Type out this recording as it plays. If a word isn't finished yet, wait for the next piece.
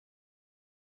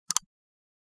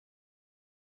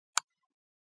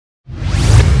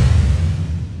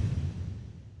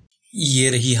ये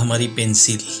रही हमारी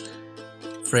पेंसिल।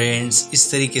 फ्रेंड्स, इस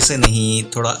तरीके से नहीं,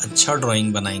 थोड़ा अच्छा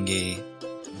ड्राइंग बनाएंगे।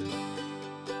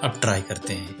 अब ट्राई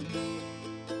करते हैं।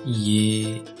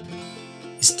 ये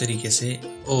इस तरीके से।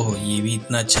 ओह, ये भी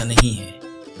इतना अच्छा नहीं है।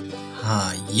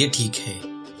 हाँ, ये ठीक है,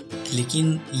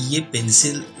 लेकिन ये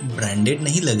पेंसिल ब्रांडेड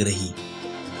नहीं लग रही।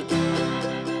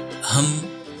 हम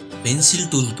पेंसिल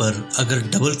टूल पर अगर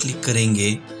डबल क्लिक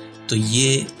करेंगे तो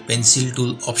ये पेंसिल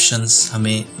टूल ऑप्शंस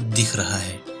हमें दिख रहा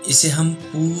है। इसे हम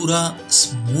पूरा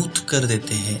स्मूथ कर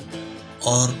देते हैं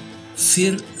और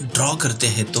फिर ड्रॉ करते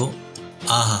हैं तो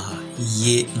आहा,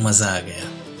 ये मज़ा आ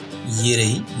गया। ये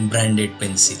रही ब्रांडेड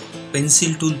पेंसिल।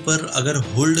 पेंसिल टूल पर अगर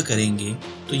होल्ड करेंगे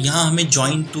तो यहाँ हमें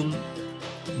जॉइंट टूल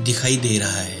दिखाई दे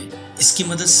रहा है। इसकी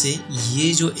मदद से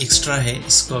ये जो एक्स्ट्रा है,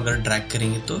 इसको अगर ड्रैग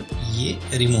करेंगे तो ये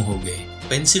रिमूव हो गए।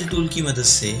 पेंसिल टूल की मदद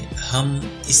से हम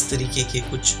इस तरीके के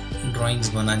कुछ ड्राइंग्स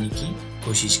बनाने की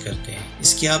कोशिश करते हैं।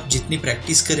 इसकी आप जितनी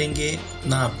प्रैक्टिस करेंगे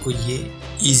उतना आपको ये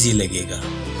इजी लगेगा।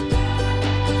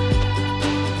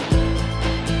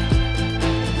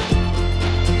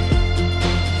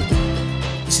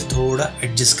 इसे थोड़ा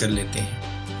एडजस्ट कर लेते हैं।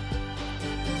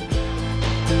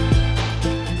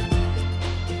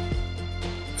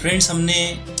 फ्रेंड्स,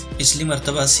 हमने पिछली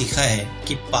मर्तबा सीखा है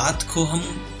कि पाथ को हम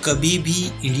कभी भी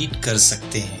एडिट कर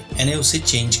सकते हैं, यानी उसे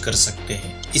चेंज कर सकते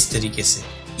हैं। इस तरीके से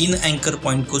इन एंकर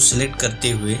पॉइंट को सिलेक्ट करते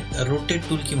हुए रोटेट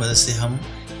टूल की मदद से हम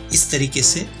इस तरीके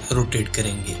से रोटेट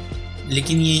करेंगे।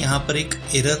 लेकिन ये यहाँ पर एक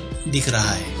एरर दिख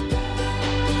रहा है।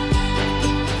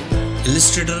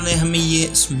 इलस्ट्रेटर ने हमें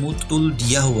ये स्मूथ टूल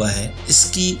दिया हुआ है,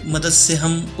 इसकी मदद से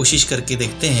हम कोशिश करके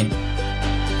देखते हैं।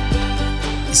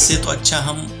 इससे तो अच्छा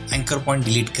हम एंकर पॉइंट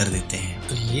डिलीट कर देते हैं,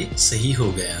 तो ये सही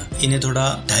हो गया। इन्हें थोड़ा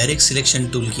डायरेक्ट सिलेक्शन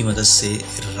टूल की मदद से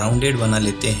राउंडेड बना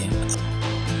लेते हैं।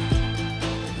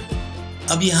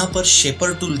 अब यहाँ पर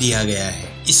शेपर टूल दिया गया है।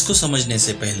 इसको समझने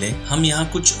से पहले हम यहाँ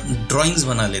कुछ ड्राइंग्स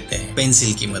बना लेते हैं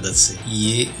पेंसिल की मदद से।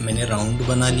 ये मैंने राउंड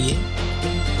बना लिए,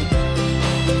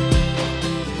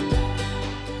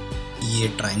 ये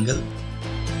ट्रायंगल,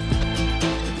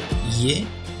 ये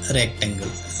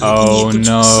रेक्टेंगल। लेकिन ये कुछ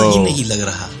सही नहीं लग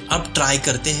रहा। अब ट्राई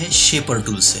करते हैं शेपर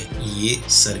टूल से। ये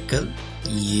सर्कल,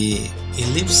 ये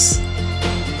एलिप्स,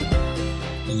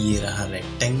 ये रहा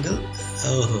रेक्टेंगल।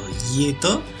 ओह, ये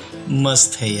तो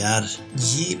मस्त है यार।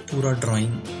 ये पूरा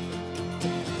ड्राइंग।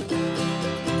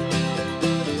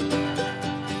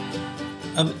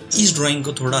 अब इस ड्राइंग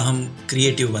को थोड़ा हम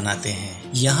क्रिएटिव बनाते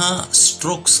हैं। यहाँ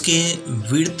स्ट्रोक्स के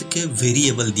विड्थ के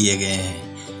वेरिएबल दिए गए हैं।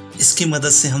 इसकी मदद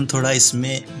से हम थोड़ा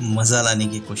इसमें मजा लाने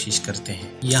की कोशिश करते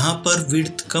हैं। यहाँ पर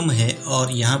विड्थ कम है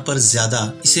और यहाँ पर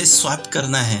ज्यादा। इसे स्वैप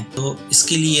करना है तो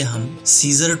इसके लिए हम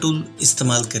सीजर टूल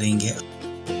इस्तेमाल करेंगे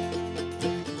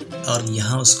और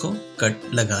यहाँ उसको कट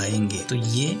लगाएंगे तो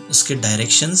ये उसके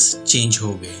डायरेक्शंस चेंज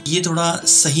हो गए। ये थोड़ा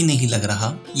सही नहीं लग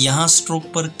रहा। यहाँ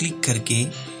स्ट्रोक पर क्लिक करके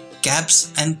कैप्स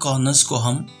एंड कॉर्नर्स को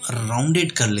हम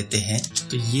राउंडेड कर लेते हैं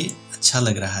तो ये अच्छा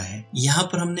लग रहा है। यहाँ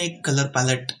पर हमने एक कलर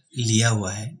पैलेट लिया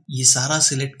हुआ है। ये सारा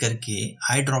सिलेक्ट करके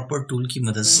आई ड्रॉपर टूल की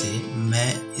मदद से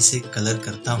मैं इसे कलर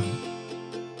करता हूँ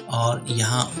और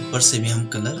यहाँ ऊपर से भी हम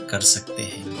कलर कर सकते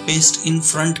हैं। पेस्ट इन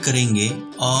फ्रंट करेंगे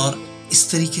और इस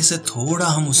तरीके से थोड़ा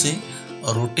हम उसे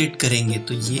रोटेट करेंगे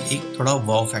तो ये एक थोड़ा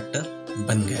वाव फैक्टर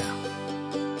बन गया।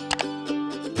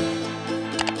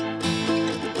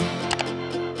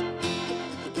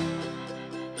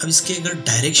 अब इसके अगर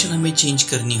डायरेक्शन हमें चेंज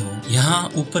करनी हो, यहाँ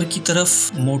ऊपर की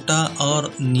तरफ मोटा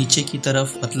और नीचे की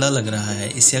तरफ पतला लग रहा है।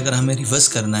 इसे अगर हमें रिवर्स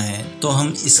करना है तो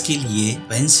हम इसके लिए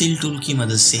पेंसिल टूल की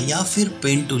मदद से या फिर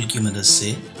पेन टूल की मदद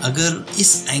से अगर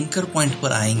इस एंकर पॉइंट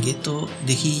पर आएंगे तो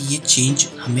देखिए ये चेंज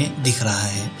हमें दिख रहा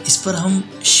है। इस पर हम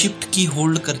शिफ्ट की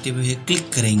होल्ड करते हुए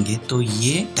क्लिक करेंगे तो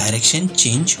ये डायरेक्शन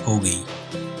चेंज हो गई।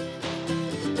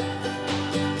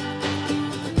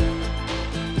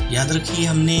 याद रखिए,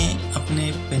 हमने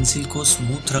अपने पेंसिल को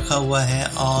स्मूथ रखा हुआ है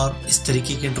और इस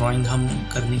तरीके के ड्राइंग हम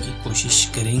करने की कोशिश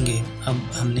करेंगे। अब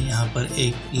हमने यहाँ पर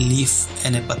एक लीफ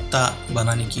यानी पत्ता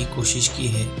बनाने की कोशिश की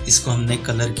है। इसको हमने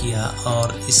कलर किया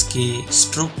और इसके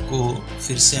स्ट्रोक को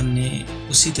फिर से हमने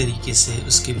उसी तरीके से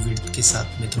उसके विड्थ के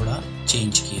साथ में थोड़ा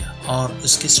चेंज किया और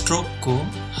उसके स्ट्रोक को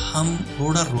हम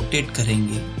थोड़ा रोटेट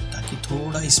करेंगे ताकि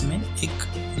थोड़ा इसमें एक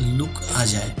लुक आ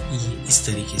जाए। ये इस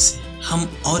तरीके से हम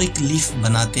और एक लीफ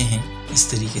बनाते हैं। इस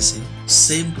तरीके से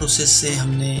सेम प्रोसेस से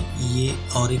हमने ये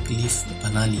और एक लीफ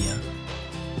बना लिया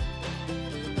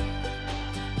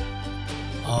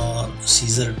और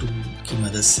सीजर टूल की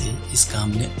मदद से इसका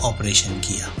हमने ऑपरेशन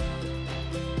किया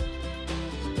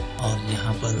और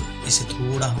यहाँ पर इसे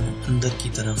थोड़ा हम अंदर की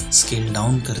तरफ स्केल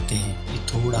डाउन करते हैं। ये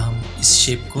थोड़ा हम इस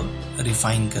शेप को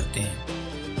रिफाइन करते हैं।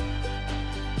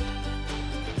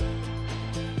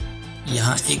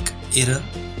 यहाँ एक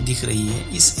एरर दिख रही है।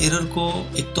 इस एरर को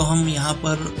एक तो हम यहाँ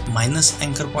पर माइनस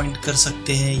एंकर पॉइंट कर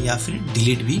सकते हैं या फिर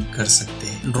डिलीट भी कर सकते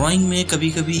हैं। ड्राइंग में कभी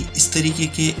कभी इस तरीके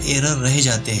के एरर रह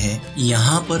जाते हैं।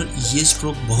 यहाँ पर ये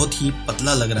स्ट्रोक बहुत ही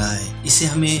पतला लग रहा है। इसे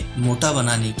हमें मोटा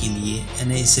बनाने के लिए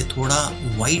यानी इसे थोड़ा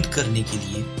वाइड करने के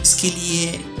लिए, इसके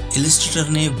लिए इलस्ट्रेटर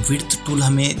ने विड्थ टूल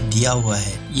हमें दिया हुआ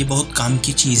है। ये बहुत काम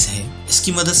की चीज है।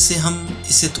 इसकी मदद से हम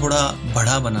इसे थोड़ा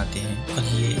बड़ा बनाते हैं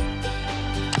और ये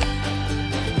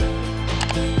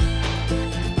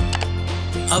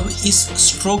अब इस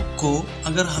स्ट्रोक को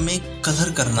अगर हमें कलर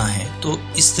करना है तो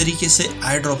इस तरीके से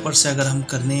आई ड्रॉपर से अगर हम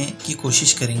करने की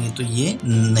कोशिश करेंगे तो ये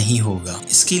नहीं होगा।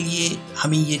 इसके लिए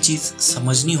हमें ये चीज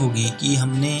समझनी होगी कि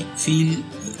हमने फील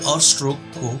और स्ट्रोक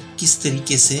को किस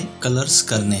तरीके से कलर्स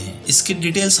करने हैं। इसके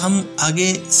डिटेल्स हम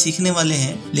आगे सीखने वाले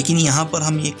हैं, लेकिन यहाँ पर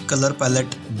हम एक कलर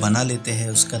पैलेट बना लेते हैं।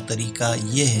 उसका तरीका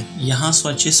ये है, यहाँ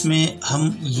स्वैचेस में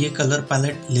हम ये कलर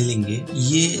पैलेट ले लेंगे।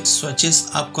 ये स्वैचेस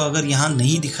आपको अगर यहाँ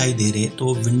नहीं दिखाई दे रहे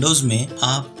तो विंडोज में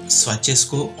आप स्वैचेस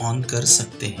को ऑन कर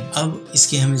सकते हैं। अब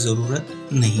इसकी हमें जरूरत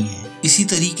नहीं है। इसी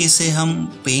तरीके से हम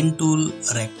pen tool,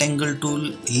 rectangle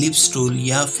tool, ellipse tool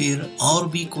या फिर और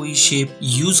भी कोई शेप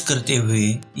यूज करते हुए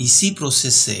इसी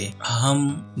प्रोसेस से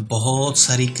हम बहुत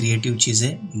सारी क्रिएटिव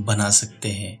चीजें बना सकते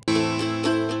हैं।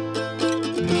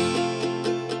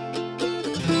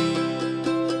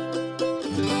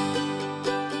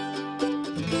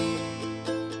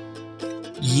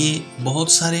 ये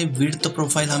बहुत सारे विड्थ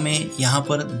प्रोफाइल हमें यहाँ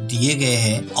पर दिए गए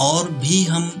हैं और भी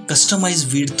हम कस्टमाइज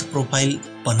विड्थ प्रोफाइल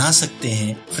बना सकते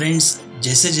हैं। फ्रेंड्स,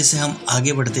 जैसे जैसे हम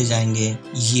आगे बढ़ते जाएंगे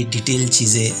ये डिटेल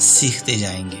चीजें सीखते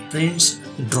जाएंगे। फ्रेंड्स,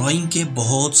 ड्राइंग के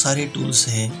बहुत सारे टूल्स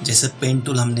हैं। जैसे पेन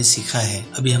टूल हमने सीखा है,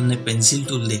 अभी हमने पेंसिल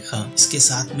टूल देखा, इसके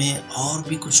साथ में और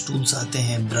भी कुछ टूल्स आते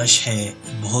हैं, ब्रश है,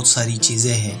 बहुत सारी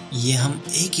चीजें हैं। ये हम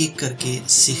एक एक करके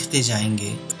सीखते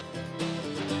जाएंगे।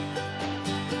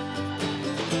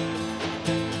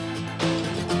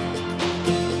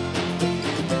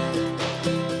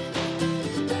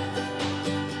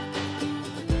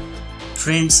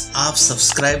 फ्रेंड्स, आप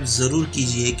सब्सक्राइब ज़रूर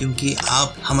कीजिए क्योंकि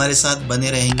आप हमारे साथ बने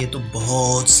रहेंगे तो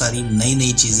बहुत सारी नई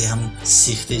नई चीज़ें हम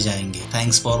सीखते जाएंगे।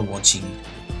 Thanks for watching.